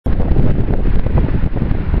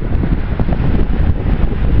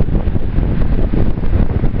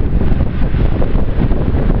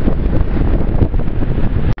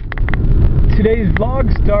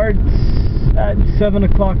vlog starts at 7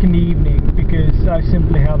 o'clock in the evening because I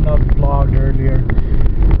simply have not vlogged earlier.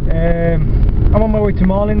 I'm on my way to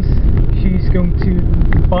Malin's. She's going to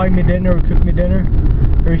buy me dinner or cook me dinner,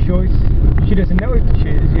 her choice. She doesn't know if she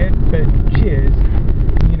is yet, but she is.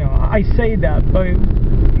 You know, I say that, but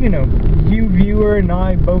you know, you viewer and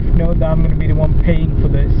I both know that I'm going to be the one paying for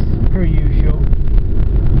this, per usual.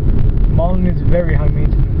 Malin is very high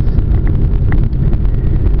maintenance.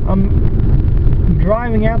 I'm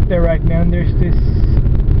driving out there right now and there's this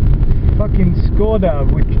fucking Skoda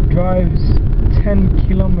which drives 10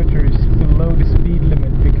 kilometers below the speed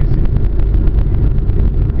limit because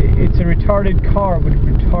it's a retarded car with a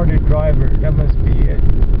retarded driver. That must be it.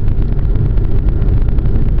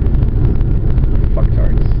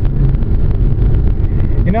 Fucktards.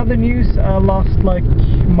 In other news, I lost like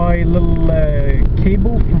my little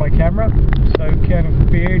cable for my camera, so I kind of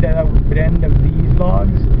feared that would be the end of these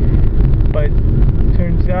vlogs, but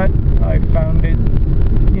turns out I found it,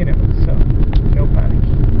 you know, so no panic.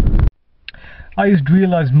 I just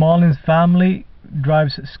realized Malin's family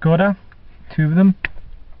drives Skoda, 2 of them.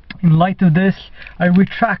 In light of this, I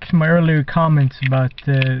retract my earlier comments about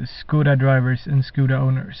Skoda drivers and Skoda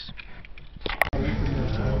owners.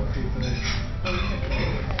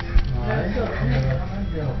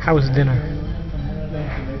 How was dinner?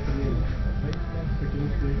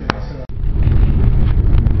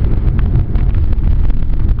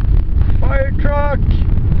 Fire truck!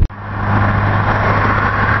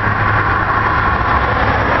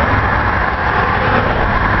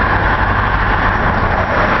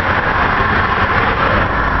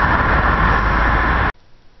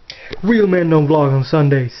 Real men don't vlog on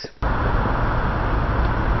Sundays.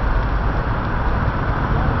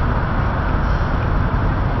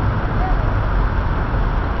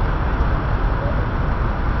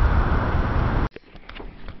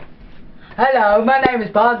 Hello, my name is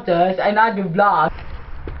Pontus and I do vlogs.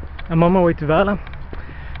 I'm on my way to Vala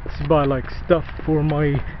to buy like stuff for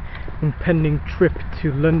my impending trip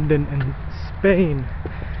to London and Spain,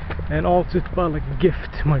 and also to buy like a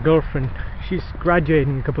gift to my girlfriend. She's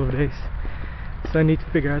graduating in a couple of days, so I need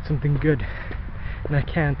to figure out something good, and I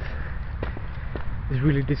can't. It's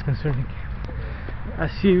really disconcerting.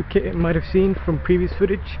 As you might have seen from previous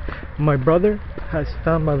footage, my brother has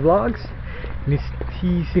found my vlogs and he's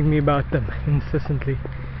teasing me about them incessantly,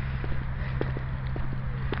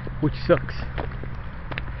 which sucks.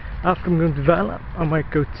 After I'm going to Vala, I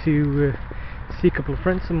might go to see a couple of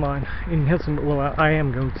friends of mine in Helsingborg. Well, I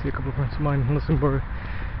am going to see a couple of friends of mine in Helsingborg.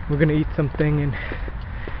 We're gonna eat something and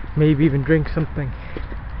maybe even drink something.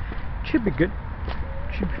 Should be good.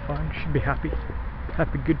 Should be fine. Should be happy.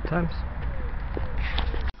 Happy good times.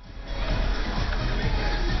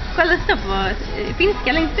 Kolla lyssna på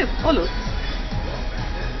finska längst upp, Oullo.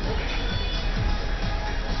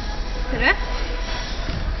 Ser du det?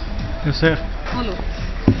 Jag ser. Oullo.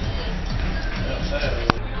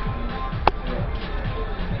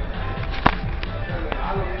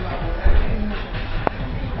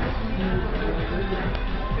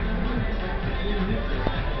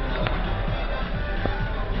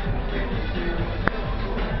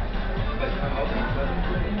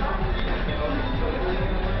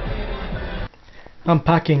 I'm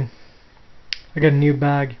packing. I got a new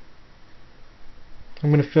bag.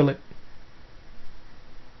 I'm gonna fill it.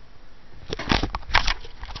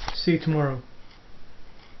 See you tomorrow.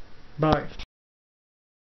 Bye.